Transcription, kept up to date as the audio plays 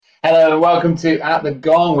Hello and welcome to At the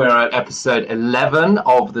Gong. We're at episode 11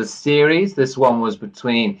 of the series. This one was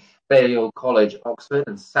between Balliol College, Oxford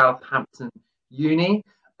and Southampton Uni.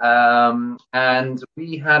 And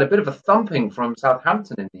we had a bit of a thumping from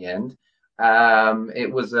Southampton in the end.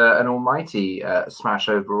 It was an almighty smash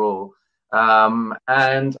overall.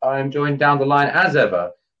 And I'm joined down the line as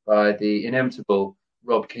ever by the inimitable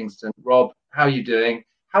Rob Kingston. Rob, how are you doing?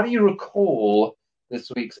 How do you recall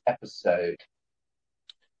this week's episode?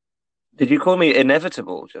 Did you call me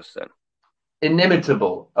inevitable just then?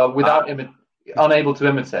 Inimitable, unable to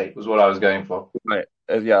imitate was what I was going for. Right.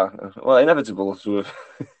 Yeah. Well, inevitable sort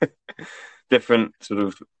of different sort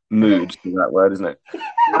of mood to that word, isn't it?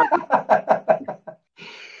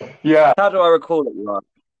 Yeah. How do I recall it?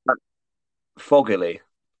 Right? Foggily.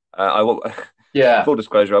 Yeah. Full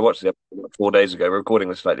disclosure, I watched the episode 4 days ago. Recording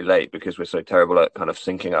was slightly late because we're so terrible at kind of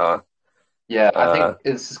syncing our. Yeah, I think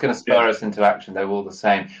it's just going to spur us into action, though, all the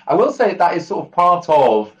same. I will say that is sort of part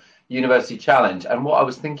of University Challenge. And what I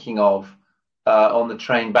was thinking of on the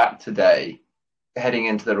train back today, heading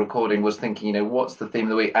into the recording, was thinking, what's the theme of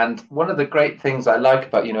the week? And one of the great things I like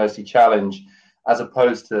about University Challenge, as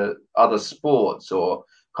opposed to other sports or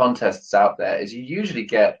contests out there, is you usually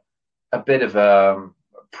get a bit of a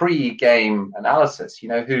pre-game analysis,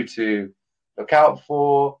 who to look out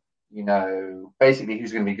for, basically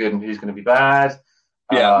who's going to be good and who's going to be bad.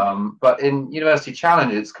 Yeah. But in University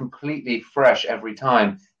Challenge, it's completely fresh every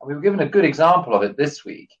time. And we were given a good example of it this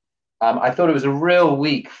week. I thought it was a real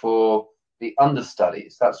week for the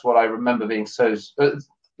understudies. That's what I remember being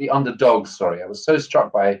the underdogs, sorry. I was so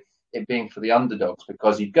struck by it being for the underdogs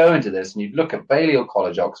because you'd go into this and you'd look at Balliol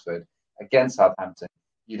College, Oxford against Southampton.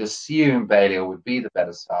 You'd assume Balliol would be the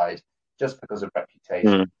better side just because of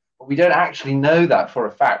reputation. Mm. But we don't actually know that for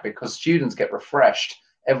a fact because students get refreshed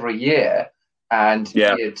every year, and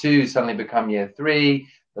year two suddenly become year three.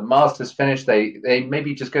 The master's finished, they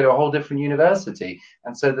maybe just go to a whole different university.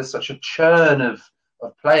 And so there's such a churn of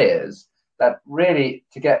players that really,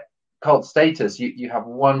 to get cult status, you have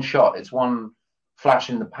one shot. It's one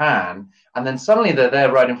flash in the pan. And then suddenly they're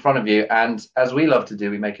there right in front of you. And as we love to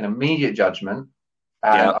do, we make an immediate judgment.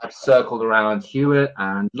 And I've circled around Hewitt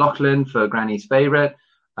and Lachlan for Granny's favourite.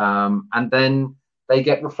 And then they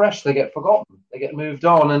get refreshed, they get forgotten, they get moved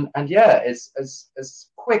on. And it's as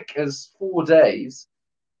quick as 4 days,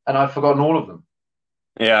 and I've forgotten all of them.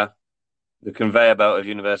 Yeah. The conveyor belt of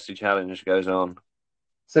University Challenge goes on.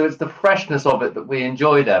 So it's the freshness of it that we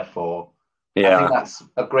enjoy, therefore. Yeah. I think that's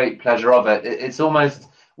a great pleasure of it. It's almost,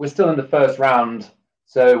 we're still in the first round,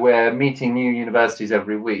 so we're meeting new universities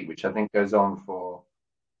every week, which I think goes on for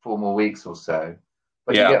 4 more weeks or so.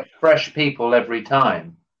 But you get fresh people every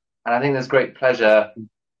time. And I think there's great pleasure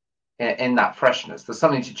in that freshness. There's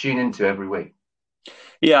something to tune into every week.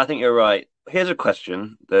 Yeah, I think you're right. Here's a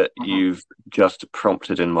question that you've just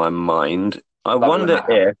prompted in my mind. I wonder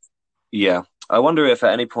if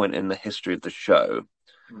at any point in the history of the show,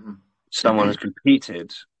 someone has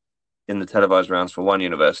competed in the televised rounds for one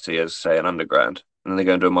university as, say, an undergrad, and then they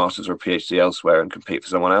go and do a master's or a PhD elsewhere and compete for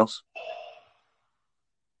someone else.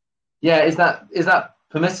 Yeah, is that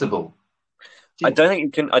permissible? I don't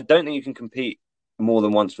think you can compete more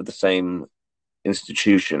than once with the same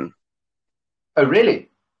institution. Oh, really?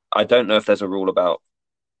 I don't know if there's a rule about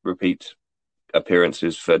repeat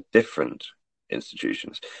appearances for different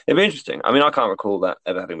institutions. It'd be interesting. I mean, I can't recall that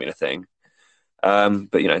ever having been a thing. But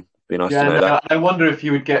it'd be nice to know that. I wonder if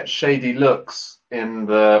you would get shady looks in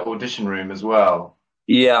the audition room as well.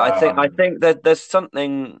 Yeah, I think that there's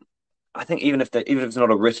something. I think even if it's not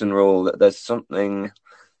a written rule, that there's something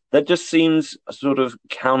that just seems sort of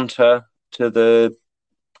counter to the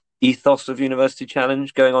ethos of University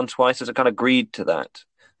Challenge. Going on twice as a kind of greed to that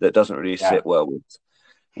doesn't really sit well with.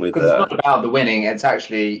 Because it's not about the winning; it's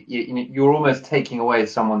actually you're almost taking away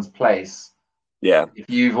someone's place. Yeah. If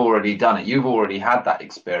you've already done it, you've already had that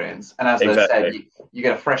experience, and as I said, you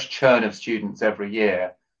get a fresh churn of students every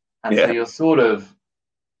year, and so you're sort of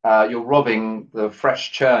you're robbing the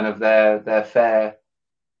fresh churn of their fair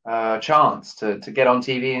chance to get on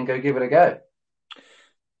TV and go give it a go.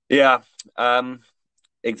 Yeah,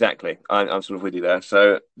 exactly. I'm sort of with you there.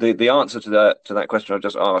 So the answer to that question I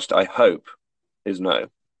just asked, I hope, is no.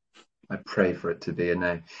 I pray for it to be a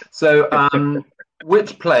no. So,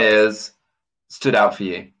 which players stood out for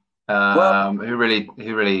you? Who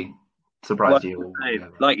really surprised you?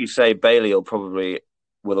 Like you say, Balliol probably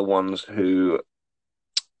were the ones who,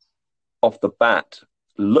 off the bat,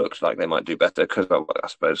 looked like they might do better because I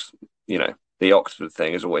suppose the Oxford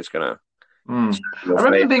thing is always going to. I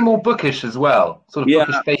remember them being more bookish as well, sort of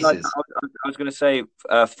bookish faces. I was going to say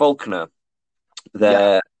Faulkner,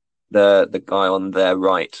 their the guy on their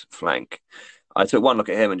right flank. I took one look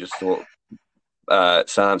at him and just thought,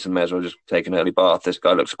 Southampton may as well just take an early bath. This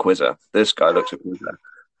guy looks a quizzer.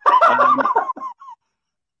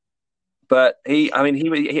 But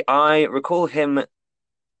I recall him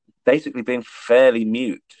basically being fairly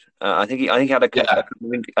mute. I think he had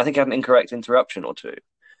an incorrect interruption or two.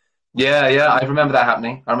 Yeah, I remember that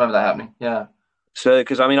happening. Yeah. So,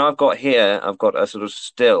 because I've got a sort of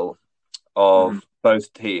still of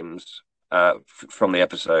both teams from the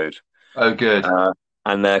episode. Oh, good.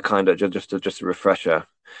 And they're kind of just a refresher.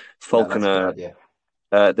 Falconer.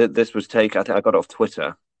 This was taken. I think I got it off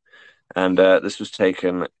Twitter, and this was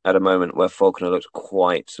taken at a moment where Falconer looked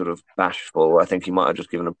quite sort of bashful. I think he might have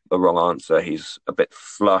just given a wrong answer. He's a bit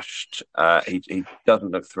flushed. He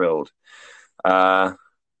doesn't look thrilled. The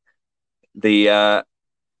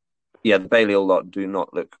Balliol lot do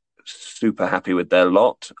not look super happy with their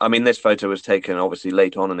lot. I mean, this photo was taken obviously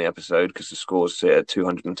late on in the episode because the scores sit at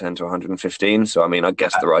 210 to 115. So I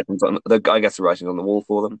guess the writing's on the wall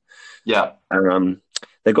for them. Yeah, and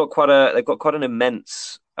they've got quite an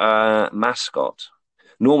immense mascot.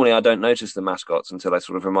 Normally, I don't notice the mascots until I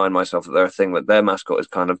sort of remind myself that they're a thing. But their mascot is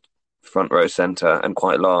kind of front row center and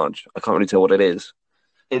quite large. I can't really tell what it is.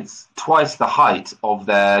 It's twice the height of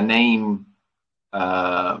their name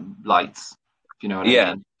lights. If you know what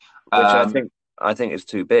I mean. Which I think is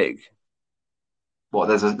too big. What?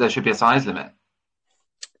 There should be a size limit.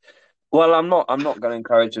 Well, I'm not going to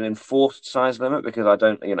encourage an enforced size limit because I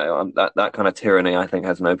don't, that kind of tyranny I think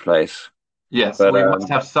has no place. Yes, but we must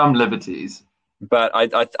have some liberties. But I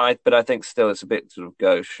think still it's a bit sort of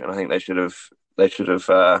gauche, and I think they should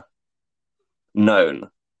have known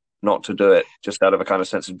not to do it just out of a kind of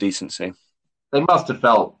sense of decency. They must have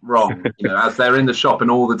felt wrong, as they're in the shop and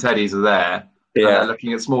all the teddies are there. Yeah,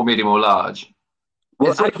 looking at small, medium, or large.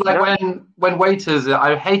 Well, it's sort of like when waiters.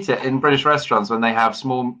 I hate it in British restaurants when they have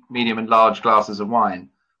small, medium, and large glasses of wine.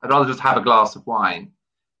 I'd rather just have a glass of wine.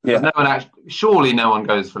 Yeah. Surely no one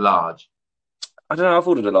goes for large. I don't know. I've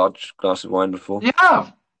ordered a large glass of wine before. You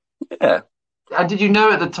have? Yeah. And did you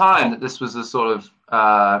know at the time that this was a sort of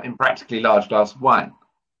impractically large glass of wine?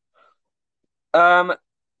 I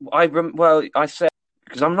said,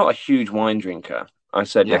 because I'm not a huge wine drinker. I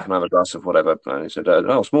said, can I have a glass of whatever? And he said,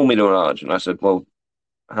 small, medium, or large. And I said, well,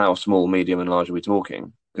 how small, medium, and large are we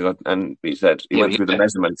talking? And he said, he went through the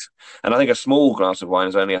measurements. And I think a small glass of wine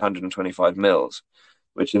is only 125 mils,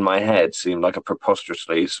 which in my head seemed like a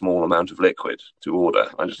preposterously small amount of liquid to order.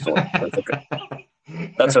 I just thought,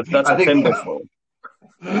 that's a thimbleful.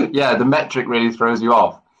 Yeah, the metric really throws you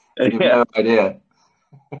off. You have no idea.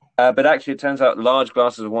 But actually, it turns out large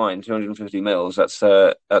glasses of wine, 250 mils, that's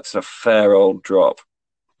a fair old drop.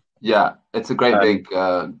 Yeah, it's a great big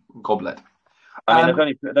goblet.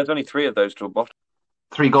 There's only 3 of those to a bottle.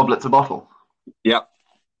 3 goblets a bottle. Yeah.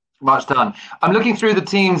 Much done. I'm looking through the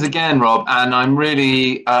teams again, Rob, and I'm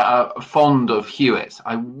really fond of Hewitt.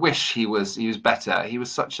 I wish he was better. He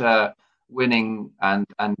was such a winning and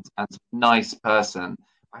nice person.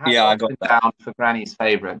 I got down for Granny's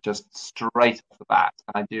favourite just straight off the bat,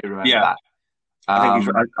 and I do remember that.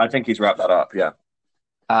 I think he's wrapped that up. Yeah.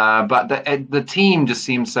 But the team just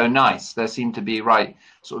seemed so nice. There seemed to be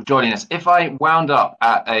sort of joining us. If I wound up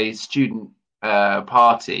at a student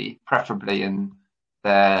party, preferably in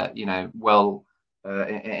their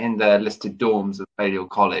in their listed dorms of Balliol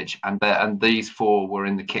College, and these 4 were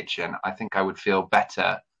in the kitchen, I think I would feel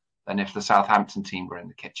better than if the Southampton team were in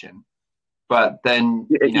the kitchen. But then,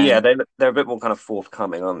 they're a bit more kind of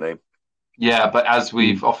forthcoming, aren't they? Yeah, but as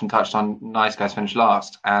we've often touched on, nice guys finish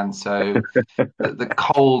last, and so the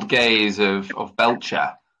cold gaze of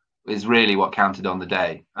Belcher is really what counted on the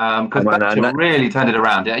day. Because Belcher really turned it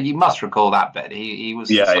around. You must recall that bit. He was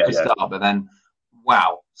such a star, but then,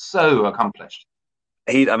 wow, so accomplished.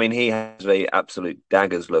 He has a absolute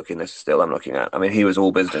daggers look in this still I'm looking at. I mean, he was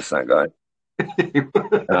all business, that guy.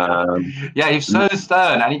 He's so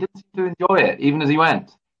stern, and he didn't seem to enjoy it even as he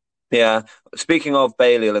went. Yeah. Speaking of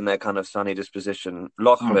Balliol and their kind of sunny disposition,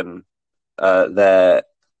 Lachlan, their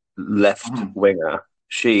left winger,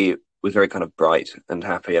 she was very kind of bright and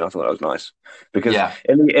happy, and I thought that was nice because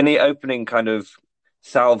in the opening kind of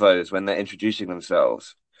salvos when they're introducing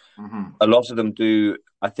themselves, a lot of them do.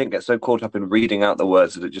 I think get so caught up in reading out the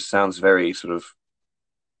words that it just sounds very sort of,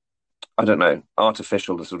 I don't know,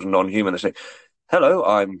 artificial and sort of non-human. They say, "Hello,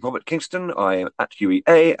 I'm Robert Kingston. I'm at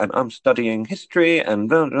UEA and I'm studying history." And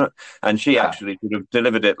blah, blah, blah. And she actually sort of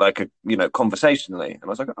delivered it like conversationally. And I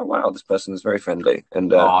was like, "Oh wow, this person is very friendly."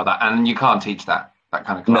 And and you can't teach that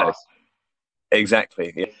kind of class. No,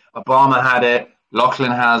 exactly. Yeah. Obama had it.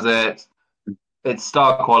 Lachlan has it. It's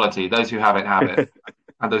star quality. Those who have it have it.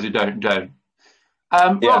 And those who don't. Yeah.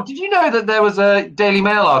 Rob, did you know that there was a Daily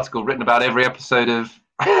Mail article written about every episode of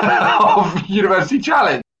of University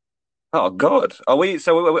Challenge? Oh God, are we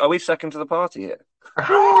second to the party here?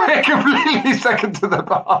 We're completely second to the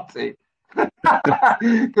party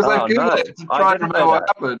because I googled it to try and remember what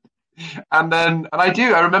happened, and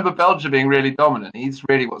I remember Belgium being really dominant. He's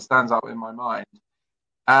really what stands out in my mind.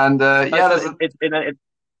 And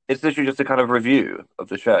it's literally just a kind of review of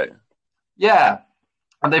the show. Yeah,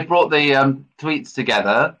 and they've brought the tweets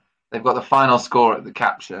together. They've got the final score at the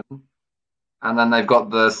caption, and then they've got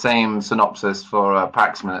the same synopsis for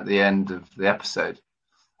Paxman at the end of the episode.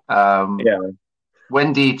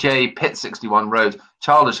 Wendy J. Pitt 61 wrote,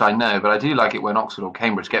 "Childish, I know, but I do like it when Oxford or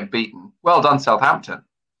Cambridge get beaten. Well done, Southampton,"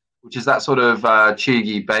 which is that sort of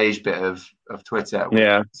chuggy beige bit of Twitter.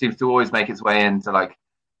 Yeah, seems to always make its way into like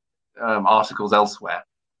articles elsewhere.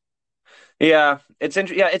 Yeah, it's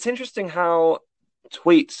interesting how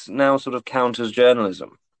tweets now sort of count as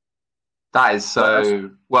journalism. That is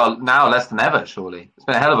so well now less than ever. Surely it's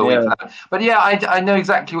been a hell of a week for that. But yeah, I know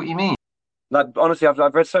exactly what you mean. Like honestly,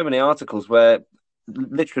 I've read so many articles where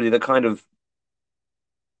literally the kind of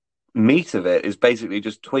meat of it is basically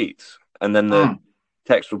just tweets, and then the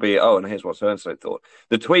text will be, "Oh, and here's what so and so thought."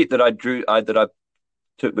 The tweet that I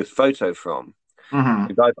took this photo from, a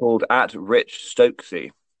guy called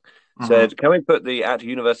 @RichStokesy said, "Can we put the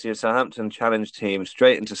University of Southampton challenge team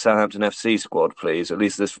straight into Southampton FC squad, please? At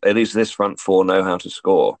least this front four know how to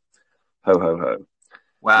score. Ho ho ho."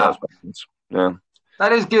 Wow. Yeah.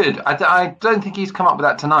 That is good. I don't think he's come up with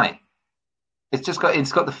that tonight. It's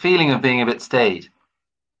got the feeling of being a bit staid.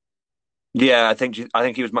 Yeah, I think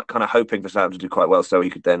he was kind of hoping for Southampton to do quite well, so he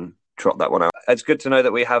could then trot that one out. It's good to know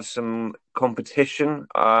that we have some competition.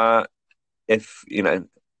 If you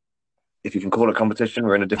can call it competition,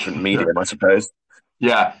 we're in a different medium, I suppose.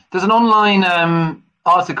 Yeah. Does an online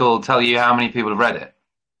article tell you how many people have read it?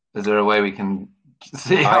 Is there a way we can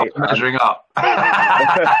see how we're measuring up?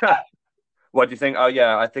 What do you think? Oh,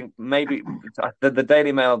 yeah, I think maybe the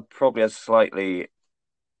Daily Mail probably has slightly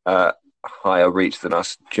higher reach than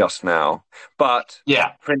us just now. But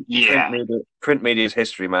print media's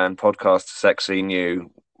history, man. Podcast, sexy,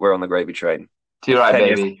 new. We're on the gravy train. Too right,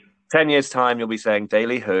 baby. 10 years' time, you'll be saying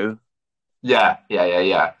Daily Who? Yeah.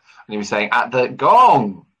 And you'll be saying, "At the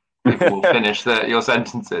gong." People will finish your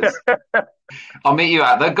sentences. "I'll meet you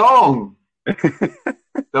at the gong."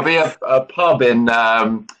 There'll be a pub in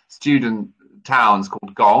student towns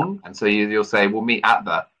called Gong, and so you'll say, "We'll meet at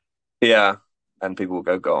the." Yeah, and people will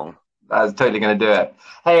go gong. That's totally going to do it.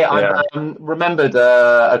 Hey, I remembered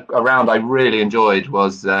a round I really enjoyed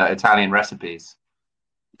was Italian recipes.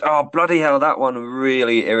 Oh, bloody hell, that one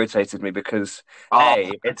really irritated me because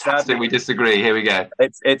it's sad. We disagree. Here we go.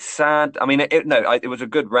 It's sad. I mean, it was a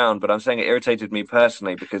good round, but I'm saying it irritated me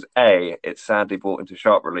personally because it sadly brought into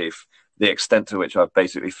sharp relief the extent to which I've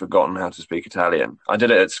basically forgotten how to speak Italian. I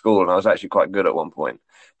did it at school and I was actually quite good at one point,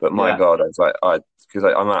 but my God, I was like, because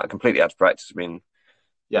I'm completely out of practice. I mean,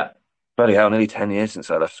 bloody hell, nearly 10 years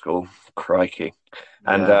since I left school. Crikey.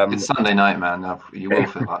 And it's Sunday night, man. You will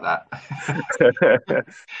feel like that.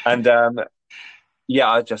 And I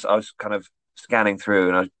was kind of scanning through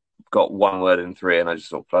and I got one word in three and I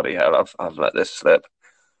just thought, bloody hell, I've let this slip.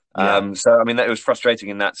 So I mean, it was frustrating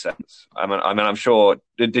in that sense. I mean, I'm sure.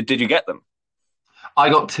 Did you get them? I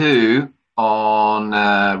got 2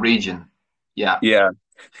 on region. Yeah.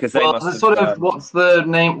 Because what's the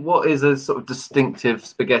name? What is a sort of distinctive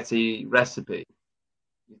spaghetti recipe?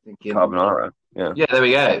 You're thinking carbonara. Yeah, there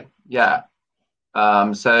we go. Yeah.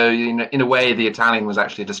 So in a way, the Italian was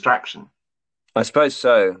actually a distraction. I suppose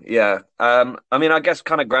so. Yeah. I mean, I guess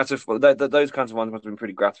kind of gratifying. Those kinds of ones must have been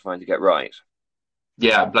pretty gratifying to get right.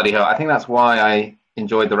 Yeah, bloody hell. I think that's why I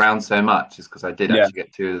enjoyed the round so much, is because I did actually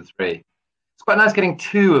get 2 of the 3. It's quite nice getting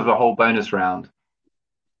 2 of the whole bonus round.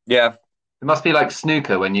 Yeah. It must be like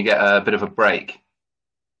snooker when you get a bit of a break.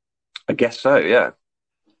 I guess so, yeah.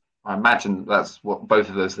 I imagine that's what both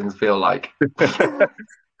of those things feel like.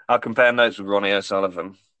 I'll compare notes with Ronnie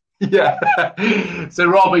O'Sullivan. Yeah. So,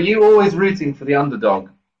 Rob, are you always rooting for the underdog?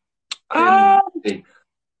 I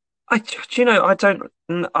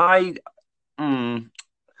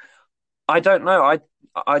don't know.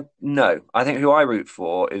 No. I think who I root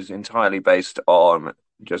for is entirely based on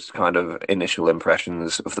just kind of initial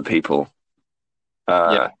impressions of the people.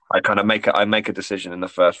 I kind of make a decision in the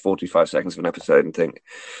first 45 seconds of an episode and think,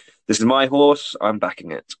 this is my horse, I'm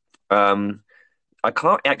backing it. I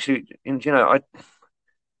can't actually,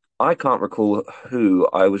 I can't recall who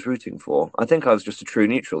I was rooting for. I think I was just a true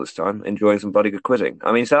neutral this time, enjoying some bloody good quizzing.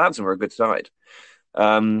 I mean, Southampton were a good side,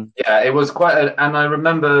 Yeah, it was quite, and I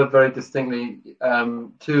remember very distinctly.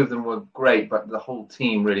 Two of them were great, but the whole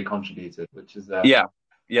team really contributed, which is Yeah,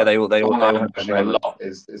 yeah, they all had their a moments. lot.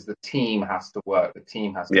 Is the team has to work, the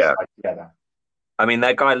team has to Yeah, fight together. I mean,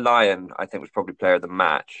 their guy Lyon, I think, was probably player of the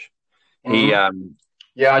match. He Hmm.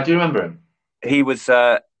 Yeah, I do remember him. he was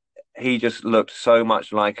he just looked so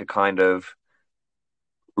much like a kind of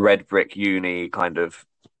red brick uni kind of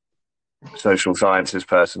social sciences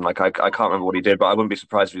person. Like I can't remember what he did, but I wouldn't be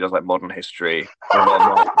surprised if he does like modern history.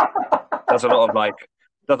 Does a lot of like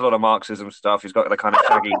does a lot of Marxism stuff. He's got the kind of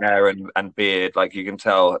shaggy hair and beard. Like you can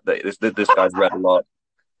tell that this guy's read a lot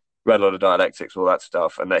of dialectics, all that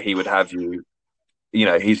stuff, and that he would have you. You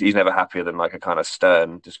know, he's never happier than like a kind of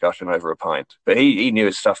stern discussion over a pint. But he knew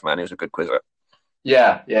his stuff, man. He was a good quizzer.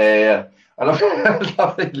 Yeah. I love, I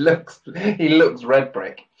love he looks red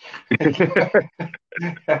brick.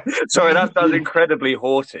 Sorry, that sounds incredibly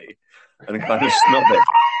haughty and kind of snobbish.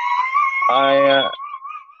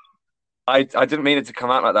 I didn't mean it to come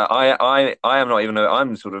out like that. I am not even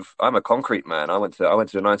I'm a concrete man. I went to a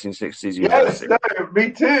 1960s Yes, university. no,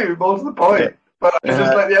 me too. More to the point. But I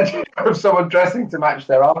just like the idea of someone dressing to match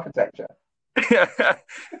their architecture.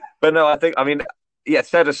 But no, I mean, yeah,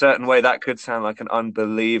 said a certain way, that could sound like an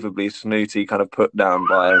unbelievably snooty kind of put down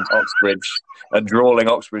by an a drawling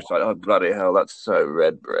Oxbridge, like, oh, bloody hell, that's so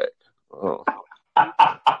red brick. Oh.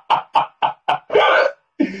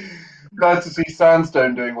 Nice to see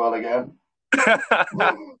Sandstone doing well again.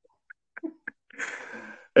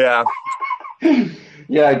 Yeah.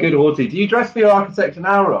 Yeah, good haughty. Do you dress for your architecture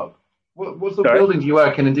now, Rob? What sort of building do you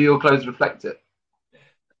work in, and do your clothes reflect it?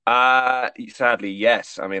 Sadly,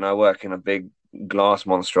 yes. I mean, I work in a big glass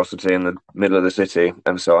monstrosity in the middle of the city,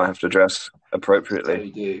 and so I have to dress appropriately. So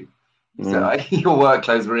you do. So your work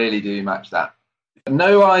clothes really do match that.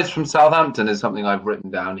 No eyes from Southampton is something I've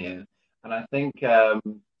written down here, and I think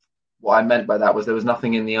what I meant by that was there was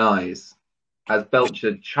nothing in the eyes. As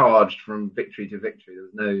Belcher charged from victory to victory, there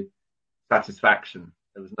was no satisfaction.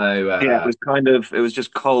 There was no. Yeah, it was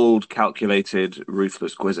just cold, calculated,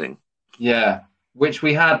 ruthless quizzing. Yeah, which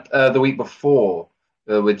we had the week before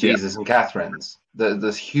with Jesus and Catherine's.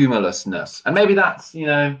 This humorlessness, and maybe that's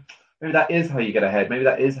maybe that is how you get ahead. Maybe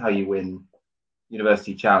that is how you win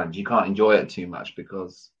University Challenge. You can't enjoy it too much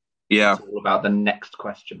because it's all about the next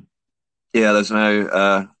question. Yeah, there's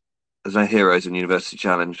no heroes in University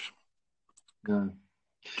Challenge. No.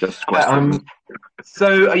 Just questions.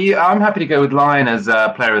 So I'm happy to go with Lyon as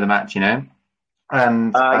player of the match.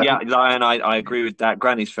 And Lyon, I agree with that.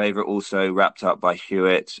 Granny's favourite also wrapped up by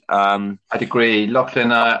Hewitt. I'd agree.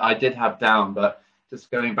 Lachlan, I did have down, but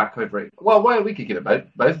just going back over it. Well, we could give it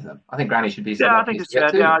both of them. I think Granny should be. Yeah, I think it's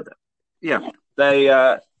fair. Yeah. They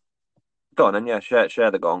go on and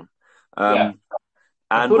share the gong. And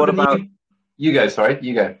what about you? Go. Sorry,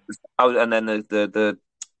 you go. Oh, and then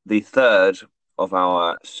the third of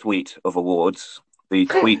our suite of awards, the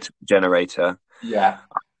tweet generator. Yeah.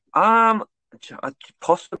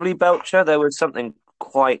 Possibly Belcher. There was something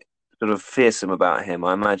quite sort of fearsome about him.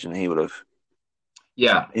 I imagine he would have.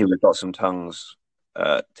 Yeah, he would have got some tongues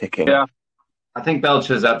ticking. Yeah, I think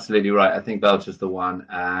Belcher's absolutely right. I think Belcher's the one,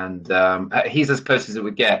 and he's as close as it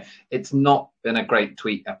would get. It's not been a great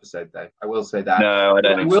tweet episode, though. I will say that. No, I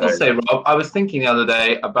don't. I will say, Rob, I was thinking the other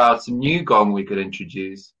day about a new gong we could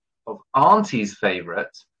introduce of Auntie's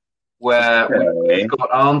favourite, where we've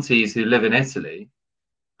got aunties who live in Italy.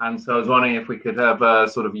 And so I was wondering if we could have a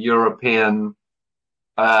sort of European,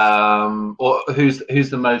 or who's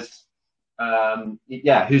the most,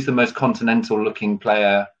 who's the most continental-looking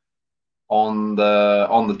player on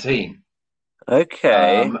the team?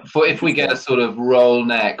 Okay. If we get a sort of roll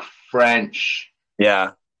neck French,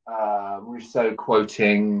 Rousseau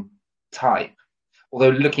quoting type. Although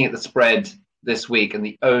looking at the spread this week, and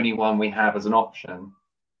the only one we have as an option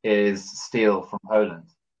is Steele from Poland.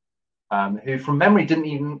 Who, from memory,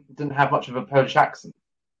 didn't have much of a Polish accent.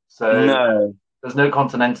 So there's no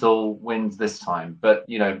continental wins this time. But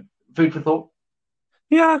food for thought.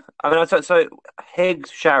 Yeah, I mean, so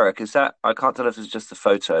Higgs Sharrock, is that? I can't tell if it's just a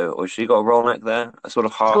photo or she got a roll neck there, a sort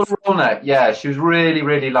of half. She's got a roll neck. Yeah, she was really,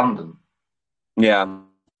 really London. Yeah.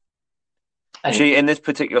 Anyway. She, in this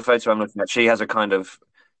particular photo I'm looking at, she has a kind of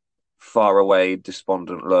far away,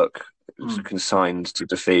 despondent look, consigned to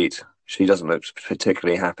defeat. She doesn't look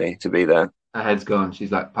particularly happy to be there. Her head's gone.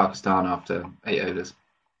 She's like Pakistan after 8 overs.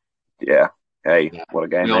 Yeah. Hey, what a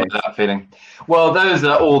game. We all know that feeling. Well, those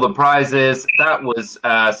are all the prizes. That was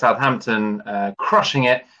Southampton crushing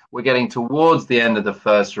it. We're getting towards the end of the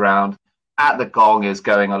first round. At the Gong is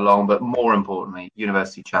going along, but more importantly,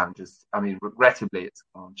 University Challenges. I mean, regrettably, it's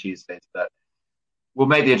on Tuesdays, but we'll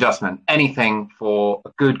make the adjustment. Anything for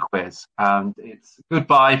a good quiz. And it's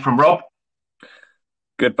goodbye from Rob.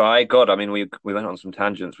 Goodbye. God, I mean, we went on some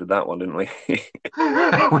tangents with that one, didn't we?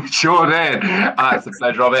 We sure did. It's a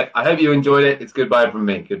pleasure of it. I hope you enjoyed it. It's goodbye from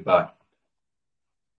me. Goodbye.